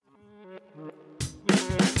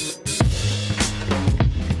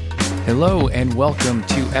Hello and welcome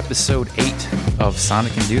to episode 8 of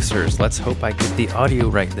Sonic Inducers. Let's hope I get the audio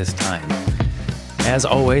right this time. As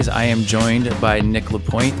always, I am joined by Nick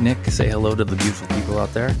Lapointe. Nick, say hello to the beautiful people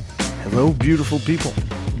out there. Hello, beautiful people.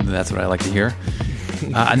 That's what I like to hear.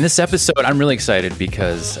 On this episode, I'm really excited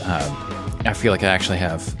because I feel like I actually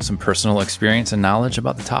have some personal experience and knowledge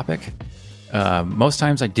about the topic. Most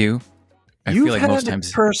times I do. You've feel like had most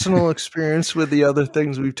times personal experience with the other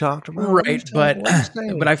things we've talked about, right? But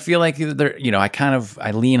I feel like there,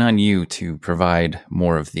 I lean on you to provide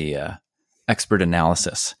more of the expert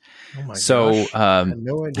analysis. Oh my gosh. I had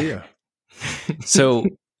no idea. So,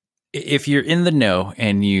 if you're in the know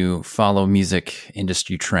and you follow music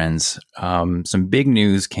industry trends, some big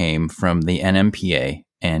news came from the NMPA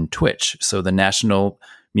and Twitch. So, the National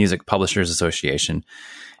Music Publishers Association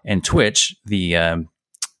and Twitch, the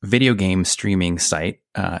video game streaming site,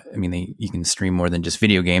 you can stream more than just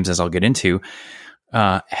video games, as I'll get into,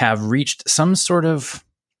 have reached some sort of,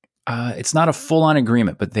 it's not a full-on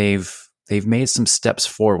agreement, but they've made some steps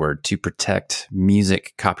forward to protect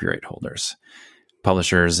music copyright holders,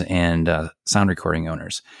 publishers, and sound recording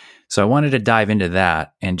owners. So I wanted to dive into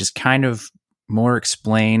that and just kind of more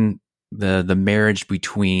explain the marriage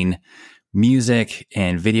between music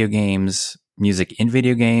and video games, music in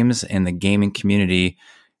video games, and the gaming community,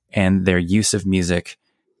 and their use of music,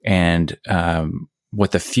 and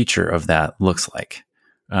what the future of that looks like,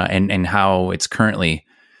 and how it's currently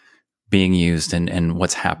being used, and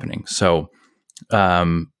what's happening. So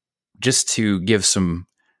just to give some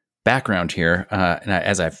background here,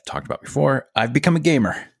 as I've talked about before, I've become a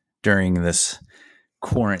gamer during this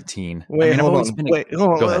quarantine. Hold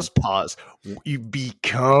on. Let's pause. You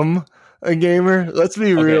become a gamer? Let's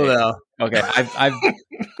be real now. Okay, I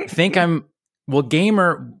think I'm... Well,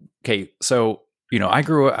 gamer. Okay, so I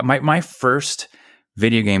grew up. My first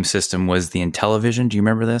video game system was the Intellivision. Do you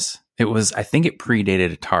remember this? I think it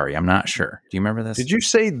predated Atari. I'm not sure. Do you remember this? Did you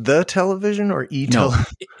say the television or e-television?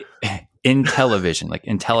 No, Intellivision, like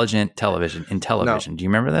intelligent television. Intellivision. No. Do you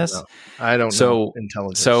remember this? No, I don't know.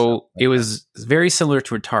 Intelligent. So it was very similar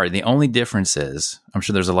to Atari. The only difference is, I'm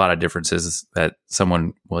sure there's a lot of differences that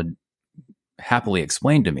someone would happily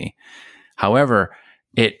explain to me. However,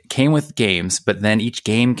 it came with games, but then each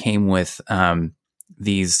game came with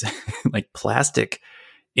these like plastic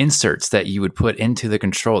inserts that you would put into the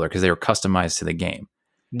controller because they were customized to the game.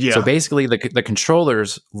 Yeah. So basically, the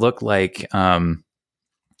controllers look like a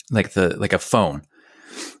phone.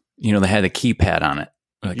 They had a keypad on it,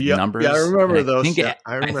 like numbers. Yeah, I remember those. I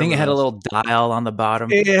think it had a little dial on the bottom.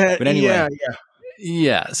 But anyway,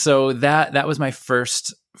 yeah. So that was my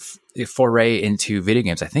first foray into video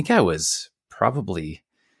games. I think I was probably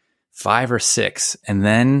 5 or 6, and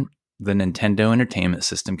then the Nintendo Entertainment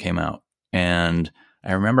System came out, and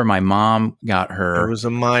I remember my mom got her... It was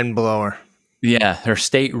a mind blower. Yeah, her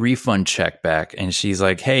state refund check back, and she's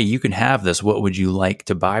like, hey, you can have this. What would you like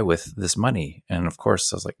to buy with this money? And of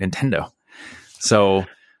course, I was like, Nintendo. So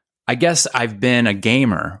I guess I've been a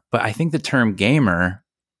gamer, but I think the term gamer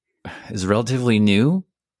is relatively new.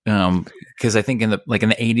 Because I think in the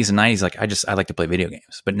 80s and 90s, I like to play video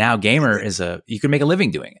games, but now gamer is you can make a living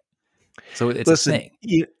doing it. So it's a thing.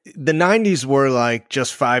 The 90s were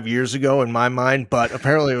just 5 years ago in my mind, but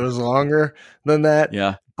apparently it was longer than that.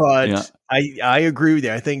 Yeah. But I agree with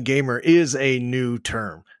you. I think gamer is a new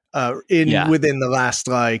term within the last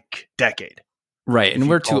decade. Right. And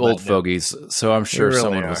we're two old fogies. So I'm sure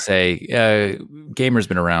someone will say, gamer's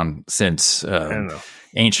been around since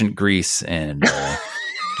ancient Greece and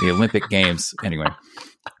the Olympic Games. Anyway,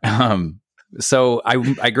 so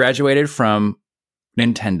I graduated from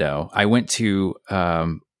Nintendo. I went to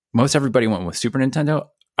most everybody went with Super Nintendo.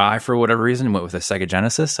 I, for whatever reason, went with a Sega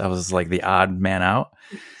Genesis. I was like the odd man out.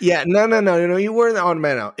 Yeah, no. You weren't the odd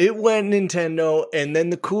man out. It went Nintendo, and then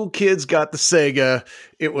the cool kids got the Sega.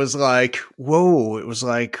 It was like, whoa! It was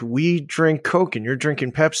like, we drink Coke and you're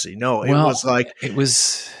drinking Pepsi. No, it was like it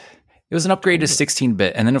was an upgrade to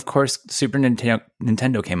 16-bit, and then of course Super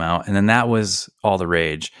Nintendo came out, and then that was all the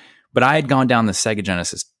rage. But I had gone down the Sega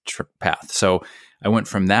Genesis path, so I went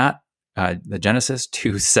from that, the Genesis,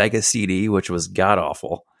 to Sega CD, which was god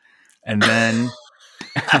awful, and then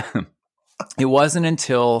it wasn't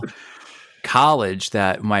until college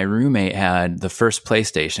that my roommate had the first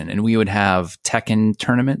PlayStation, and we would have Tekken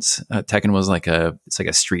tournaments. Tekken was it's like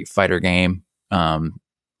a Street Fighter game,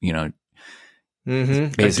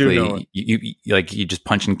 Basically, you just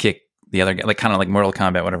punch and kick the other guy, kind of like Mortal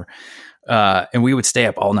Kombat, whatever. And we would stay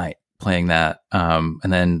up all night playing that. And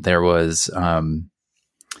then there was, oh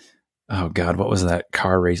God, what was that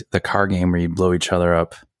car race? The car game where you blow each other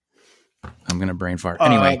up. I'm gonna brain fart.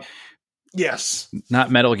 Anyway, Yes.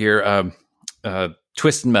 Not Metal Gear,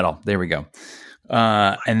 Twisted Metal. There we go.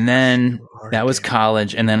 And then that was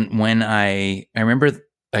college. And then when I remember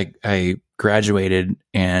I graduated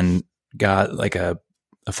and got like a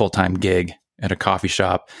full-time gig at a coffee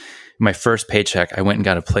shop. My first paycheck, I went and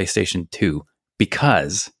got a PlayStation 2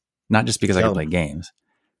 not just because I could play games,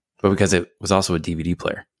 but because it was also a DVD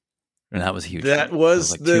player. And that was huge. That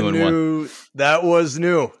was like new. That was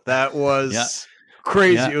new. That was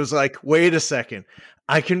crazy. Yeah. It was like, wait a second.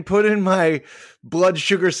 I can put in my Blood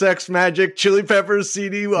Sugar Sex Magic Chili Peppers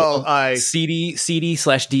CD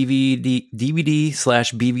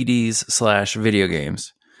CD/DVD/BVDs/video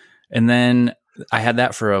games. And then I had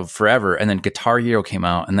that for forever. And then Guitar Hero came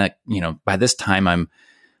out. And that, by this time I'm,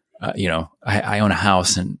 I own a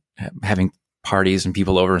house and having parties and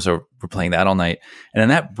people over. And so we're playing that all night. And then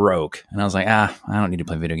that broke. And I was like, I don't need to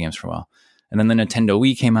play video games for a while. And then the Nintendo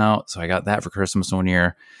Wii came out. So I got that for Christmas one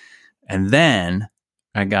year. And then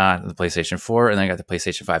I got the PlayStation 4 and then I got the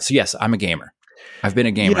PlayStation 5. So yes, I'm a gamer. I've been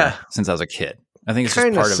a gamer since I was a kid. I think it's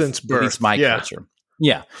just part of at least my culture.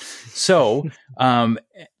 Yeah. So, but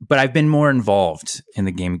I've been more involved in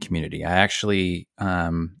the gaming community. I actually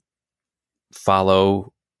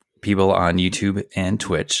follow people on YouTube and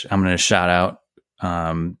Twitch. I'm going to shout out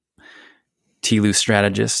T-Lu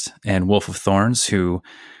Strategist and Wolf of Thorns, who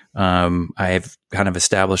I've kind of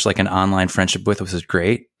established like an online friendship with, which is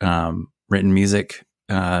great. Written music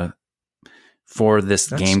for this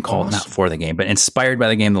game called, not for the game, but inspired by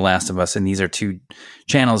the game The Last of Us. And these are two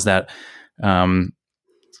channels that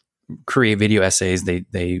create video essays.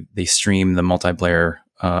 They stream the multiplayer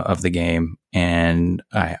of the game. And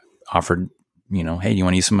I offered, hey, you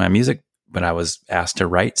want to use some of my music? But I was asked to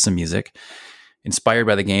write some music inspired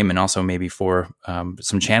by the game and also maybe for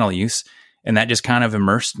some channel use. And that just kind of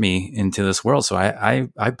immersed me into this world. So I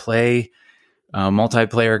play a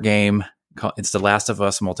multiplayer game. It's The Last of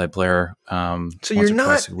Us multiplayer. So you're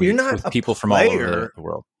not with people from all over the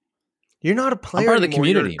world. You're not a player. I'm part of the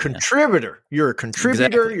community. You're a contributor. You're a contributor.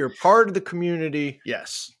 Exactly. You're part of the community.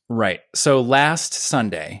 Yes. Right. So last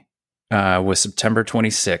Sunday was September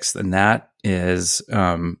 26th, and that is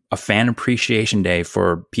a fan appreciation day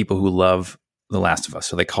for people who love The Last of Us.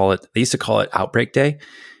 So they used to call it Outbreak Day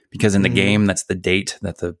because in the game, that's the date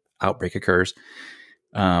that the outbreak occurs.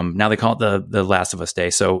 Now they call it the Last of Us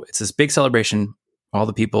Day. So it's this big celebration. All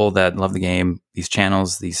the people that love the game, these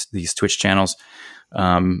channels, these Twitch channels,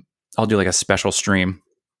 I'll do like a special stream.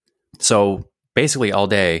 So basically all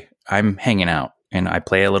day I'm hanging out and I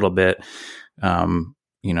play a little bit, kind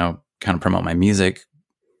of promote my music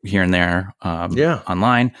here and there,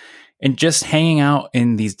 online and just hanging out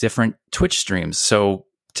in these different Twitch streams. So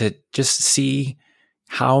to just see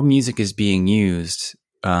how music is being used,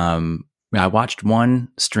 I watched one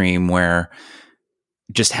stream where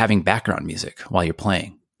just having background music while you're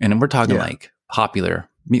playing. And we're talking like popular,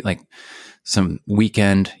 like some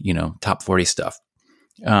Weekend, top 40 stuff.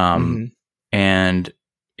 And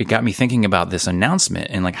it got me thinking about this announcement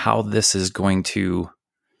and like how this is going to,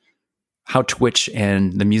 how Twitch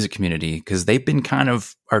and the music community, because they've been kind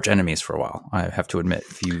of arch enemies for a while. I have to admit,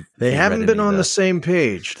 they haven't been on the same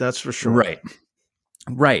page. That's for sure.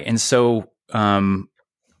 Right. And so, and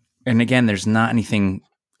again, there's not anything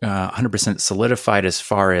 100% solidified as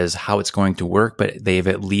far as how it's going to work, but they've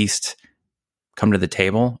at least come to the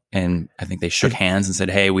table and I think they shook hands and said,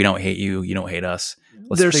 hey, we don't hate you. You don't hate us.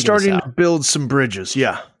 They're starting to build some bridges.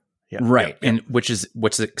 Yeah. Right. Yeah. And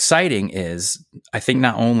what's exciting is I think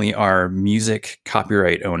not only are music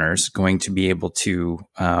copyright owners going to be able to,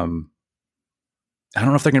 I don't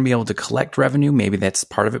know if they're going to be able to collect revenue. Maybe that's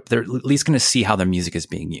part of it. They're at least going to see how their music is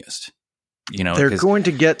being used. They're going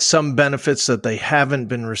to get some benefits that they haven't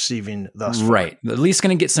been receiving thus far. Right. At least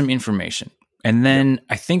going to get some information. And then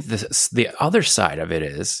I think the other side of it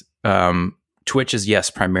is Twitch is, yes,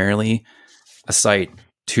 primarily a site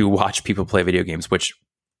to watch people play video games, which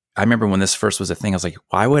I remember when this first was a thing, I was like,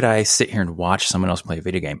 why would I sit here and watch someone else play a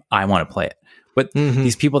video game? I want to play it. But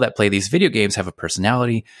these people that play these video games have a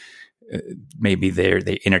personality. Maybe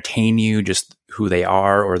they entertain you, just who they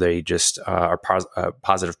are, or they just are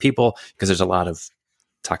positive people, because there's a lot of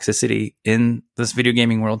toxicity in this video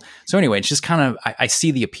gaming world. So anyway, it's just kind of, I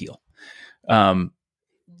see the appeal.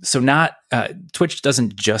 So Twitch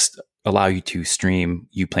doesn't just allow you to stream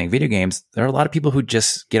you playing video games. There are a lot of people who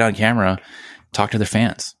just get on camera, talk to their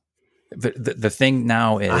fans. But the thing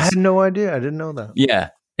now is, I had no idea. I didn't know that. Yeah,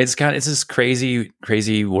 it's this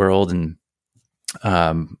crazy world, and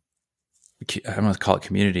I don't want to call it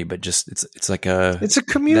community, but just it's like it's a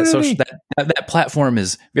community. That platform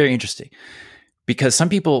is very interesting because some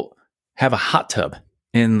people have a hot tub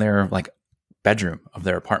in their like bedroom of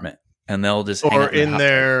their apartment, and they'll just hang Or out in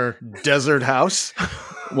their desert house.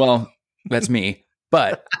 Well, that's me.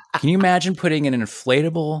 But can you imagine putting in an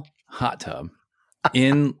inflatable hot tub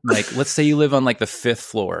in, like, let's say you live on like the 5th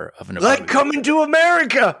floor of an apartment. Like Coming to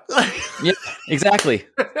America. Yeah, exactly.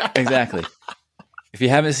 Exactly. If you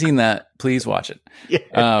haven't seen that, please watch it.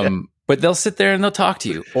 Yeah. But they'll sit there and they'll talk to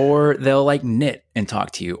you, or they'll like knit and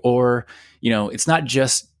talk to you, or, it's not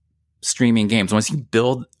just streaming games. Once you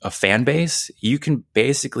build a fan base, you can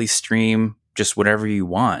basically stream just whatever you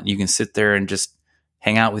want. You can sit there and just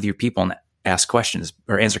hang out with your people and ask questions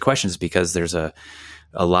or answer questions because there's a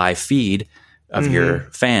live feed of your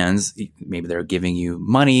fans. Maybe they're giving you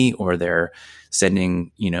money, or they're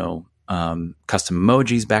sending, custom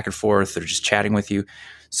emojis back and forth. They're just chatting with you.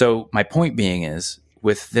 So my point being is,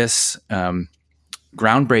 with this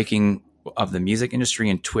groundbreaking of the music industry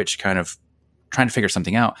and Twitch kind of trying to figure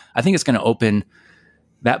something out, I think it's going to open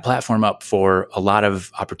that platform up for a lot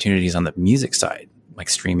of opportunities on the music side, like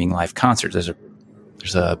streaming live concerts.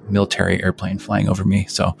 There's a military airplane flying over me,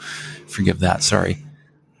 so forgive that. Sorry.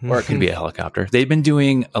 Or it could be a helicopter. They've been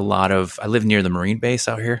doing a lot of, I live near the Marine base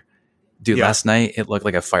out here. Dude, last night it looked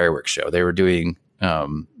like a fireworks show. They were doing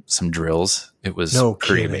some drills. It was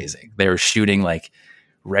pretty amazing. They were shooting like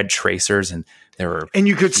red tracers, and and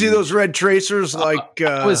you could see those red tracers like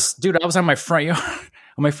I was on my front yard,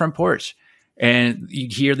 on my front porch, and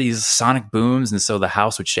you'd hear these sonic booms, and so the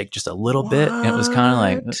house would shake just a little bit, and it was kind of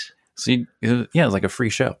like, it was like a free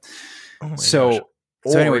show. Oh my gosh. So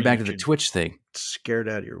anyway, back to the Twitch thing. Scared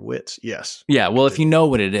out of your wits. Yes. Yeah. Well, if you know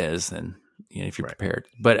what it is, then if you're prepared.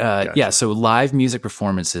 But Gotcha. So live music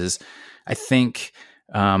performances, I think,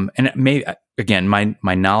 and it may, again,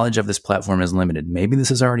 my knowledge of this platform is limited. Maybe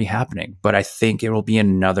this is already happening, but I think it will be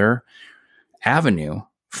another avenue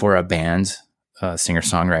for a band, a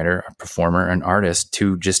singer-songwriter, a performer, an artist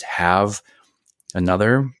to just have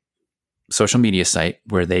another social media site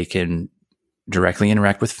where they can directly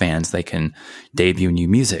interact with fans. They can debut new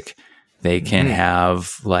music. They can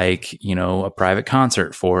have a private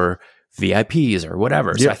concert for VIPs or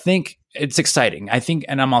whatever. So I think it's exciting.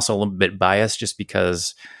 And I'm also a little bit biased just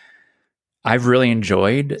because I've really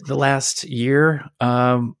enjoyed the last year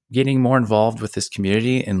getting more involved with this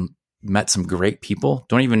community and met some great people.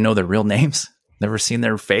 Don't even know their real names. Never seen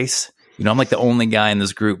their face. I'm like the only guy in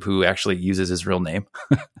this group who actually uses his real name.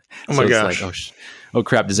 Oh my gosh. Like, oh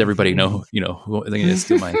crap. Does everybody know, who they're going to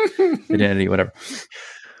steal my identity, whatever.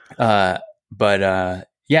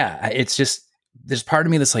 It's just, there's part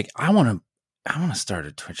of me that's like, I want to start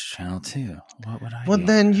a Twitch channel too. What would I do?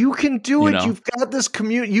 Then you can do it. You've got this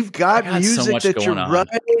community. You've got music that you're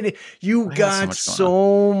writing. You got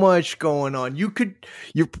so much going on. You're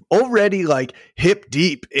already like hip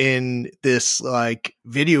deep in this like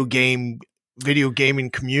video gaming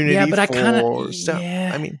community. Yeah, but I kind of,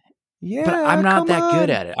 but I'm not that good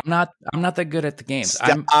at it. I'm not that good at the games.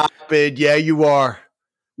 Stop it. Yeah, you are.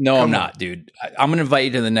 No, I'm not, dude. I'm going to invite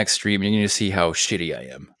you to the next stream, and you're going to see how shitty I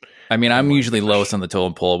am. I mean, I'm usually lowest on the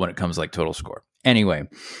totem pole when it comes to like total score. Anyway,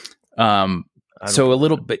 so a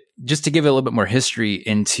little bit, just to give it a little bit more history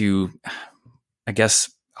into, I guess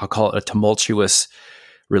I'll call it a tumultuous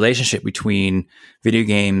relationship between video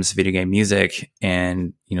games, video game music,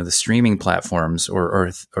 and the streaming platforms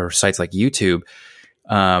or sites like YouTube.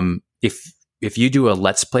 If you do a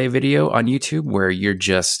Let's Play video on YouTube where you're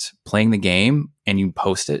just playing the game and you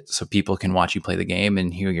post it so people can watch you play the game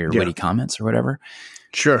and hear your witty comments or whatever.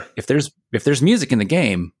 Sure. If there's music in the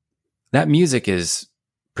game, that music is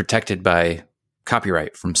protected by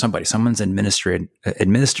copyright from somebody. Someone's administering,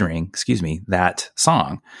 that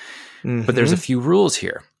song. Mm-hmm. But there's a few rules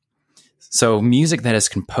here. So music that is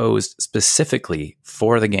composed specifically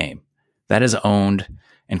for the game, that is owned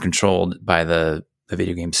and controlled by the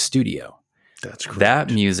video game studio. That's correct.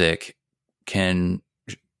 That music can,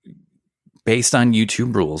 based on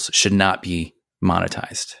YouTube rules, should not be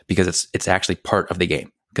monetized because it's actually part of the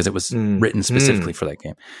game because it was written specifically for that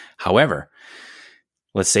game. However,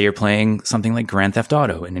 let's say you're playing something like Grand Theft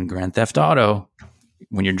Auto, and in Grand Theft Auto,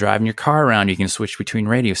 when you're driving your car around, you can switch between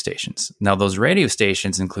radio stations. Now, those radio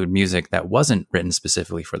stations include music that wasn't written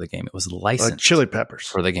specifically for the game. It was licensed, like Chili Peppers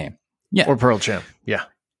for the game. Yeah, or Pearl Jam. Yeah.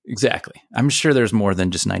 Exactly. I'm sure there's more than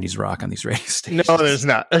just 90s rock on these radio stations. No, there's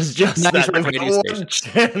not. It's just 90s rock radio station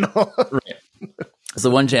channel. Right. It's the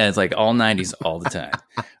one channel. It's like all 90s all the time.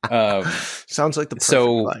 Sounds like the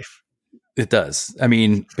perfect life. It does. I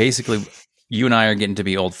mean, basically, you and I are getting to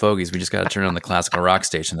be old fogies. We just got to turn on the classical rock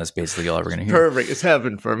station. That's basically all we're going to hear. Perfect. It's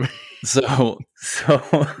heaven for me. So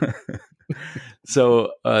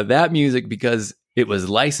that music, because it was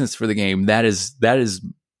licensed for the game, that is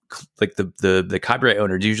like the copyright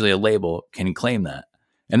owner, usually a label, can claim that.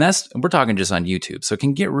 And we're talking just on YouTube. So it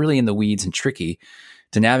can get really in the weeds and tricky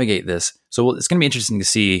to navigate this. So it's going to be interesting to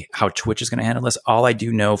see how Twitch is going to handle this. All I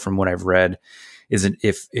do know from what I've read is that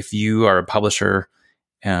if you are a publisher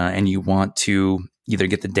and you want to either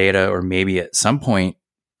get the data or maybe at some point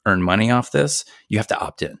earn money off this, you have to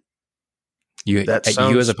opt in. You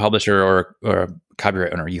as a publisher or a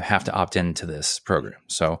copyright owner, you have to opt into this program.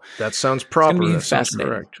 So that sounds proper. That sounds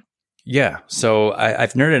correct. Yeah. So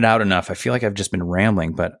I've nerded out enough. I feel like I've just been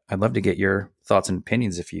rambling, but I'd love to get your thoughts and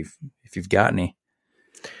opinions if you've got any.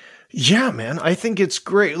 Yeah, man. I think it's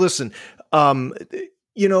great. Listen,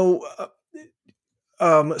 songwriters'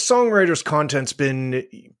 content's been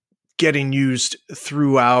getting used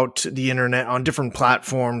throughout the internet on different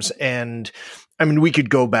platforms. And I mean, we could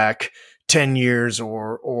go back 10 years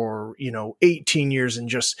or 18 years and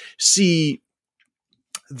just see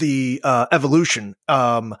the evolution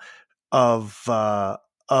of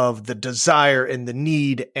the desire and the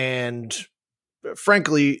need, and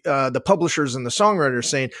frankly, the publishers and the songwriters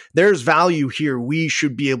saying there's value here. We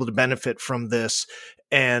should be able to benefit from this.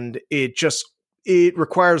 And it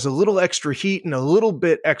requires a little extra heat and a little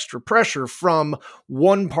bit extra pressure from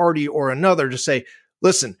one party or another to say,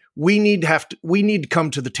 listen, we need to come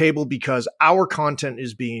to the table because our content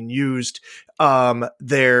is being used.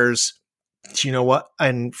 There's, you know what?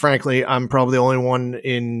 And frankly, I'm probably the only one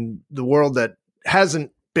in the world that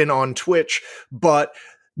hasn't been on Twitch, but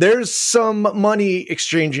there's some money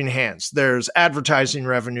exchanging hands. There's advertising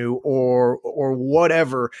revenue or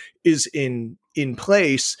whatever is in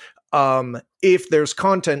place. If there's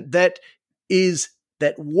content that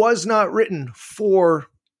was not written for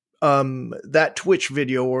that Twitch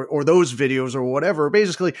video or those videos or whatever,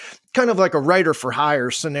 basically kind of like a writer for hire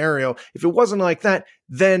scenario. If it wasn't like that,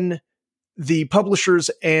 then the publishers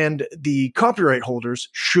and the copyright holders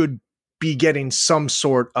should be getting some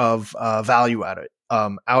sort of value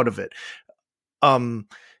out of it. And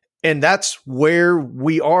that's where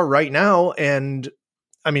we are right now. And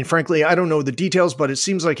I mean, frankly, I don't know the details, but it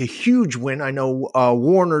seems like a huge win. I know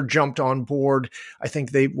Warner jumped on board. I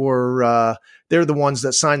think they're the ones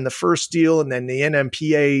that signed the first deal, and then the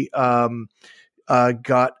NMPA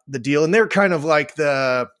got the deal. And they're kind of like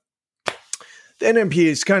the NMPA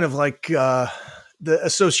is kind of like the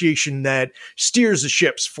association that steers the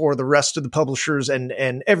ships for the rest of the publishers, and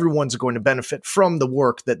everyone's going to benefit from the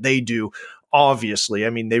work that they do. Obviously, I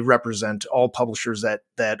mean, they represent all publishers that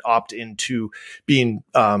opt into being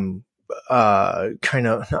kind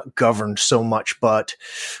of not governed so much, but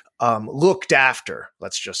looked after,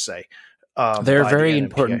 let's just say. They're a very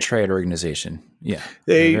important trade organization. Yeah,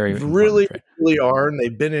 they really are, and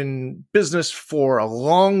they've been in business for a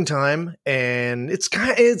long time. And it's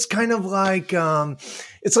kind of like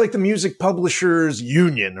it's like the Music Publishers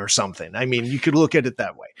Union or something. I mean, you could look at it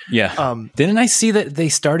that way. Yeah. Didn't I see that they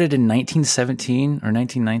started in 1917 or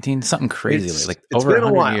 1919? Something crazy, like over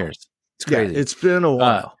 100 years. It's crazy. Yeah, it's been a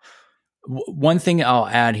while. One thing I'll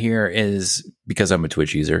add here is, because I'm a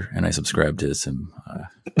Twitch user and I subscribe to some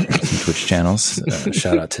Twitch channels.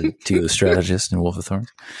 Shout out to the Strategist and Wolf of Thorns.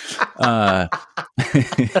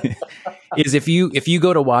 Is if you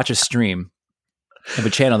go to watch a stream of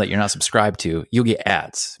a channel that you're not subscribed to, you'll get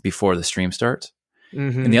ads before the stream starts.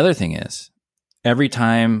 Mm-hmm. And the other thing is, every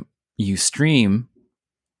time you stream,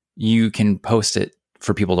 you can post it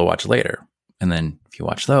for people to watch later. And then if you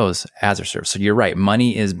watch those, ads are served. So you're right.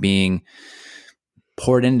 Money is being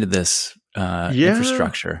poured into this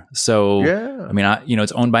infrastructure. So, I mean,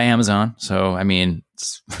 it's owned by Amazon. So, I mean,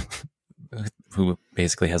 it's who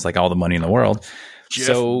basically has like all the money in the world.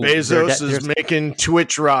 Jeff Bezos is making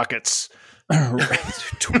Twitch rockets.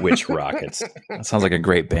 Twitch rockets. That sounds like a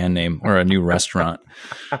great band name or a new restaurant,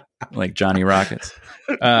 like Johnny Rockets.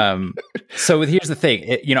 So here's the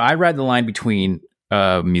thing. I ride the line between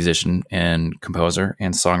musician and composer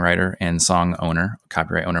and songwriter and song owner,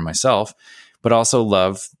 copyright owner myself, but also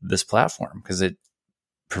love this platform because it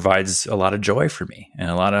provides a lot of joy for me and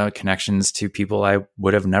a lot of connections to people I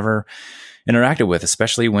would have never interacted with,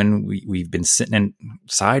 especially when we've been sitting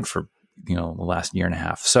inside for the last year and a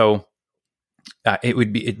half. So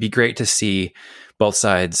it'd be great to see both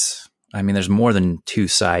sides. I mean, there's more than two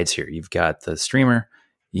sides here. You've got the streamer,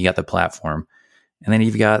 you got the platform, and then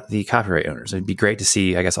you've got the copyright owners. It'd be great to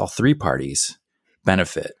see, I guess, all three parties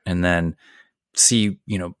benefit, and then see,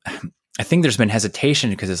 I think there's been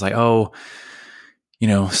hesitation because it's like, so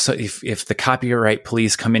if the copyright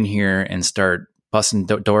police come in here and start busting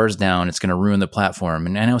doors down, it's going to ruin the platform.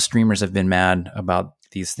 And I know streamers have been mad about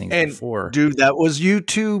these things And before. dude, that was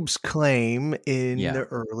YouTube's claim in the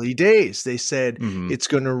early days. They said it's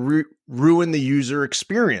going to ruin the user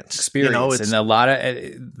experience. You know, and a lot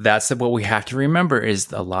of that's what we have to remember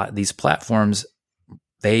is a lot of these platforms.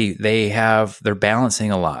 They're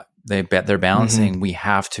balancing a lot. They're balancing. We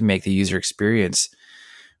have to make the user experience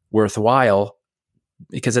worthwhile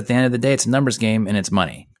because at the end of the day, it's a numbers game and it's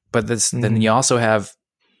money. But then you also have,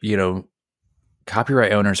 you know,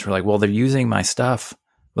 copyright owners who are like, well, they're using my stuff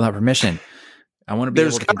without permission. I want to be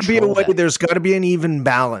able to control that. There's got to be an even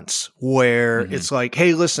balance where it's like,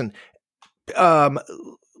 hey, listen,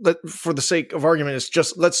 for the sake of argument,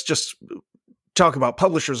 let's just talk about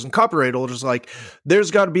publishers and copyright holders. Like,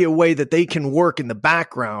 there's got to be a way that they can work in the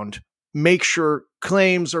background, make sure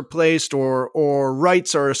claims are placed or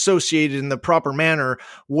rights are associated in the proper manner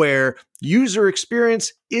where user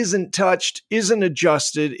experience isn't touched, isn't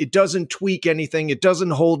adjusted, it doesn't tweak anything, it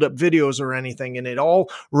doesn't hold up videos or anything, and it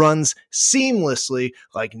all runs seamlessly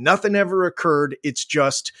like nothing ever occurred. It's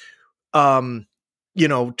just, you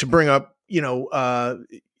know, to bring up, you know,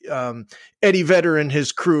 Eddie Vedder and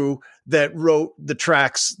his crew that wrote the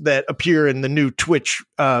tracks that appear in the new Twitch,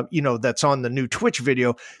 you know, that's on the new Twitch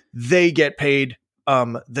video, they get paid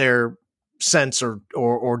their cents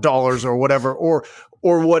or dollars or whatever, or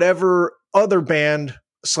whatever other band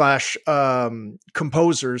 /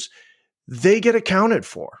 composers, they get accounted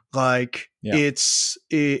for. Like it's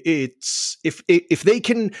if they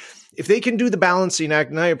can do the balancing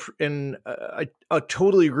act, and I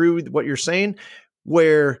totally agree with what you're saying,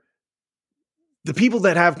 where the people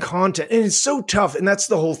that have content, and it's so tough. And that's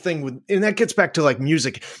the whole thing and that gets back to like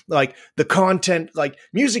music, like the content, like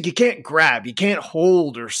music, you can't grab, you can't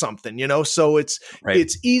hold or something, you know? So it's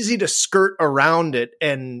easy to skirt around it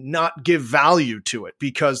and not give value to it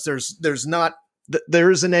because there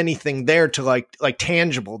isn't anything there to like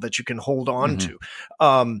tangible that you can hold on to.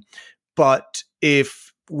 But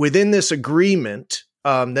if within this agreement,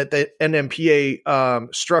 that the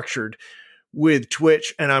NMPA, structured with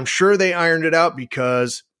Twitch, and I'm sure they ironed it out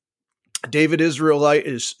because David Israelite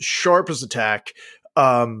is sharp as a tack,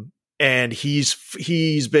 and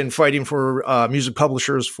he's been fighting for music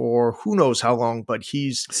publishers for who knows how long, but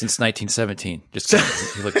he's since 1917. Just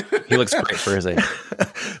he looks great for his age,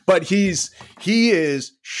 but he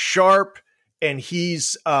is sharp, and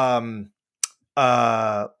he's like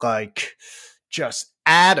just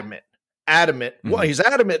adamant. Well, he's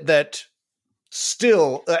adamant that.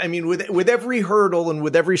 Still, I mean, with every hurdle and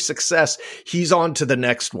with every success, he's on to the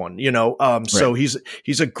next one, you know? So he's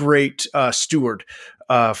a great, steward,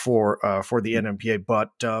 for the NMPA,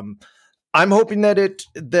 but, I'm hoping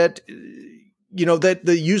that you know, that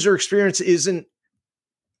the user experience isn't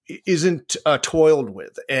toiled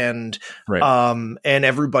with, and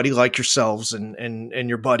everybody like yourselves and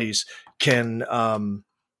your buddies can,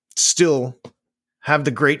 still have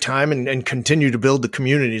the great time and continue to build the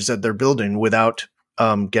communities that they're building without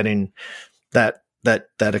getting that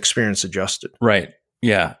experience adjusted. Right.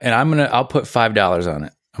 Yeah. And I'll put $5 on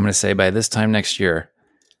it. I'm going to say by this time next year,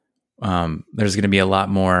 there's going to be a lot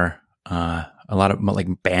of like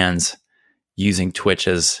bands using Twitch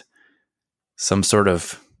as some sort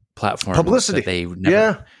of platform. Publicity.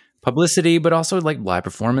 Publicity, but also like live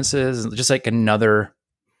performances, just like another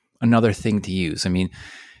thing to use. I mean,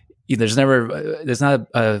 there's not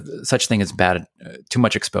a such thing as too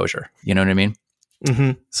much exposure. You know what I mean?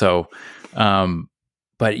 Mm-hmm. So,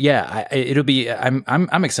 but yeah, it'll be.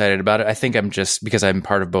 I'm excited about it. I think I'm just because I'm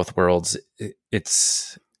part of both worlds.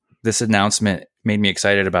 It's this announcement made me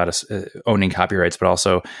excited about us owning copyrights, but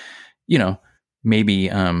also, you know, maybe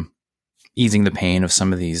easing the pain of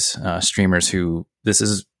some of these streamers who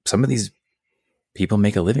some of these people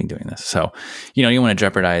make a living doing this. So, you know, you want to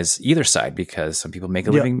jeopardize either side because some people make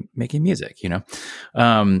a living making music, you know?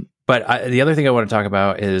 But the other thing I want to talk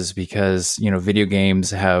about is because, you know, video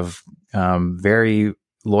games have very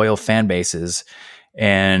loyal fan bases,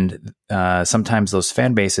 and sometimes those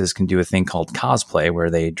fan bases can do a thing called cosplay where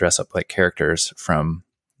they dress up like characters from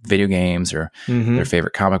video games or their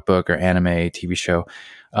favorite comic book or anime, TV show.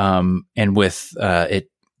 And with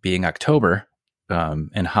it being October,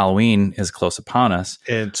 and Halloween is close upon us.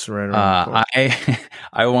 It's right around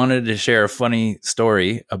I wanted to share a funny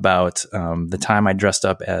story about the time I dressed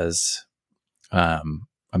up as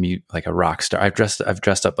like a rock star. I've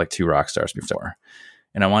dressed up like two rock stars before,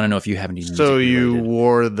 and I want to know if you have any. So you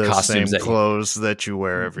wore the same clothes that you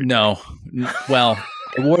wear every day? No, well,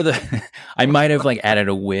 I might have like added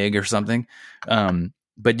a wig or something.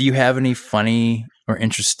 But do you have any funny or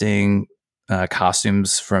interesting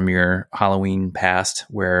costumes from your Halloween past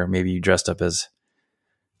where maybe you dressed up as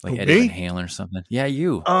Like Who, Eddie me? Van Halen or something. Yeah,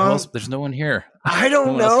 you. Who else? There's no one here. I No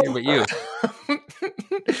don't one else know. here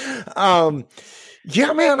but you.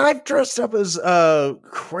 Yeah, man, I've dressed up as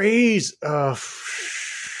crazy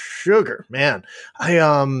sugar, man.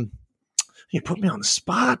 You put me on the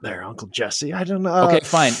spot there, Uncle Jesse. I don't know. Okay,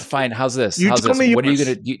 fine. How's this? You How's tell this? me What are you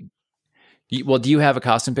yours. gonna do? Well, do you have a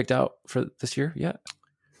costume picked out for this year yet?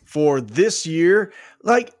 For this year,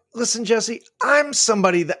 like, listen, Jesse, I'm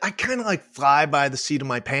somebody that I kind of like fly by the seat of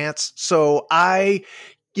my pants. So I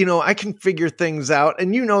can figure things out,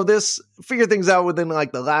 and figure things out within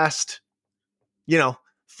like the last,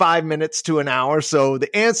 5 minutes to an hour. So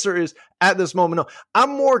the answer is at this moment,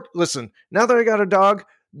 no. Listen, now that I got a dog,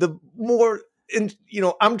 the more,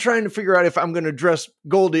 I'm trying to figure out if I'm going to dress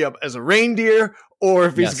Goldie up as a reindeer or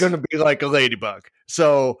if he's going to be like a ladybug.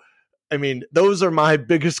 So, I mean, those are my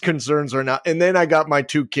biggest concerns right now. And then I got my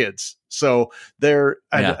 2 kids. So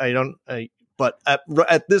but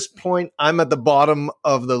at this point, I'm at the bottom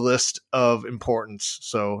of the list of importance.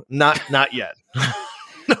 So not yet.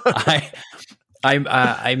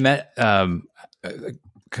 I met a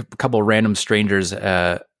couple of random strangers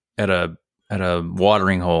at a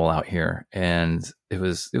watering hole out here, and it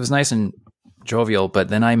was nice and jovial. But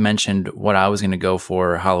then I mentioned what I was going to go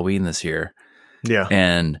for Halloween this year. Yeah,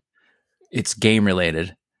 and it's game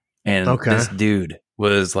related. And this dude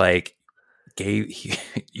was like,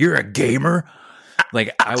 "You're a gamer."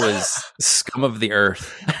 Like, I was scum of the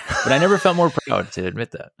earth, but I never felt more proud to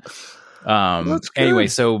admit that. Anyway,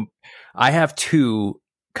 so I have 2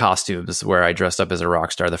 costumes where I dressed up as a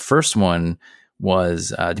rock star. The first one was,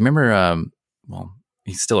 do you remember, well,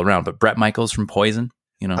 he's still around, but Bret Michaels from Poison,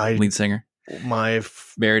 lead singer. Married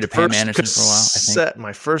to Pam Anderson for a while, I think.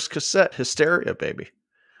 My first cassette, Hysteria, baby.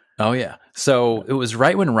 Oh, yeah. So it was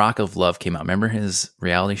right when Rock of Love came out. Remember his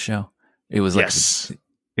reality show? It was like,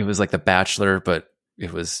 it was like The Bachelor, but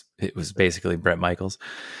it was basically Bret Michaels.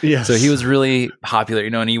 Yes. So he was really popular,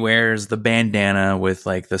 and he wears the bandana with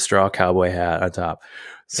like the straw cowboy hat on top.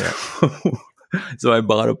 So, so I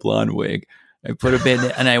bought a blonde wig. I put a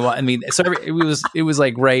bandana, and so it was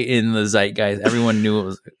like right in the zeitgeist. Everyone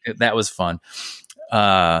knew that was fun.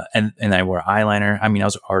 And I wore eyeliner. I mean, I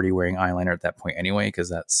was already wearing eyeliner at that point anyway, because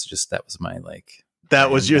that was my like. That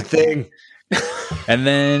was your thing. And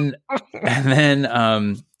then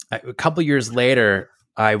a couple years later,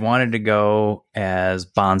 I wanted to go as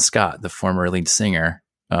Bon Scott, the former lead singer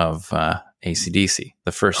of AC/DC,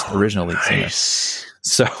 the first original lead singer.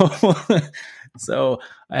 So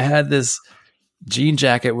I had this jean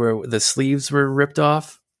jacket where the sleeves were ripped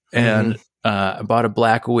off, and I bought a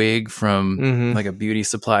black wig from like a beauty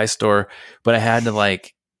supply store, but I had to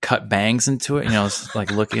like cut bangs into it. I was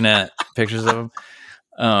like looking at pictures of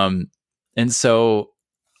them. And so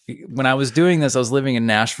when I was doing this, I was living in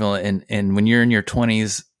Nashville, and when you're in your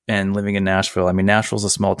 20s and living in Nashville, I mean, Nashville's a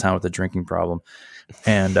small town with a drinking problem.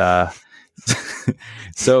 And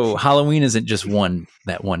so Halloween isn't just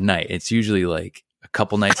that one night. It's usually like a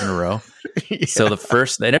couple nights in a row. Yeah. So the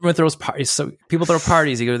first night, everyone throws parties. So people throw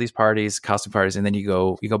parties. You go to these parties, costume parties, and then you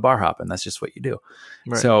go bar hopping. That's just what you do.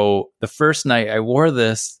 Right. So the first night I wore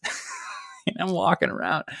this and I'm walking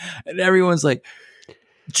around and everyone's like,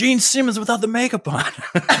 Gene Simmons without the makeup on.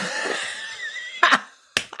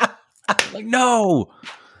 Like, no.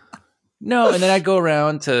 And then I go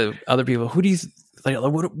around to other people. Who do you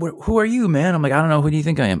who are you, man? I'm like, I don't know. Who do you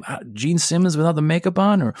think I am? Gene Simmons without the makeup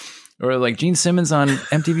on, or like Gene Simmons on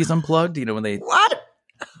MTV's Unplugged? When they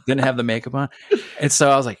didn't have the makeup on. And so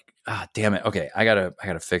I was like, damn it. Okay, I gotta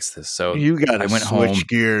fix this. So you gotta switch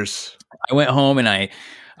gears. I went home and I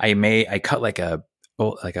cut like an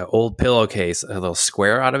old pillowcase, a little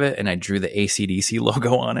square out of it, and I drew the AC/DC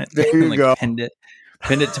logo on it. There you go. Pinned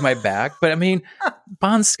it to my back. But I mean,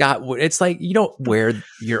 Bon Scott, it's like you don't wear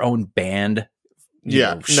your own band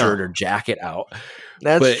shirt or jacket out.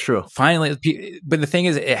 That's true. Finally, but the thing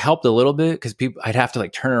is, it helped a little bit because I'd have to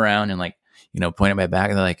like turn around and like, point at my back,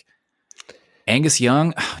 and they're like, Angus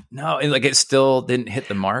Young? No, and like it still didn't hit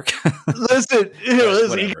the mark. Listen,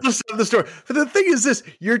 you gotta stop the story. But the thing is this,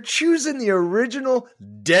 you're choosing the original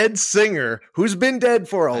dead singer who's been dead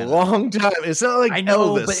for a long time. It's not like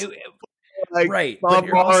Elvis. But right. But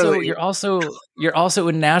you're also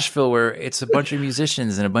in Nashville where it's a bunch of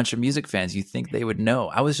musicians and a bunch of music fans. You think they would know.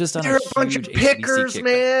 I was just on a bunch of pickers,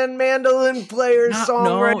 man, mandolin players,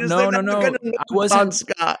 songwriters. No. I wasn't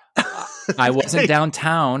Scott. I wasn't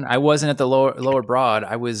downtown. I wasn't at the lower Broad.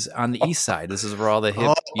 I was on the east side. This is where all the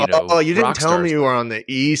hip, you didn't tell me you were on the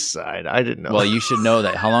east side. I didn't know. Well, you should know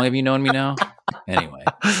that. How long have you known me now? Anyway,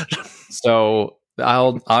 so I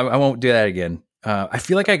won't do that again. I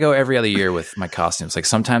feel like I go every other year with my costumes. Like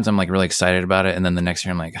sometimes I'm like really excited about it, and then the next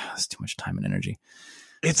year I'm like, it's too much time and energy.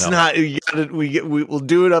 It's not. We'll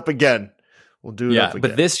do it up again. We'll do it up again.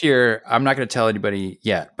 But this year, I'm not going to tell anybody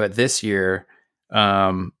yet. But this year,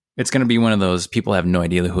 it's going to be one of those people have no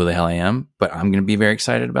idea who the hell I am, but I'm going to be very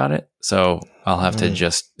excited about it. So I'll have to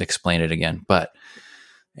just explain it again. But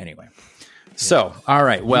anyway. So, all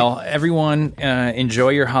right. Well, everyone, enjoy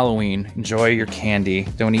your Halloween. Enjoy your candy.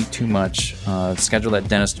 Don't eat too much. Schedule that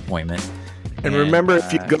dentist appointment. And remember,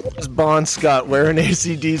 if you go as Bon Scott, wear an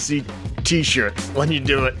AC/DC t-shirt when you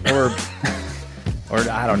do it. Or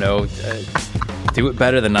I don't know, do it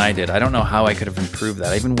better than I did. I don't know how I could have improved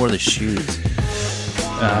that. I even wore the shoes.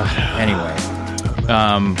 Anyway.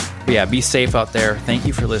 But yeah, be safe out there. Thank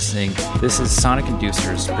you for listening. This is Sonic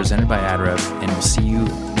Inducers presented by AdRev, and we'll see you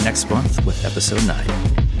next month with episode 9.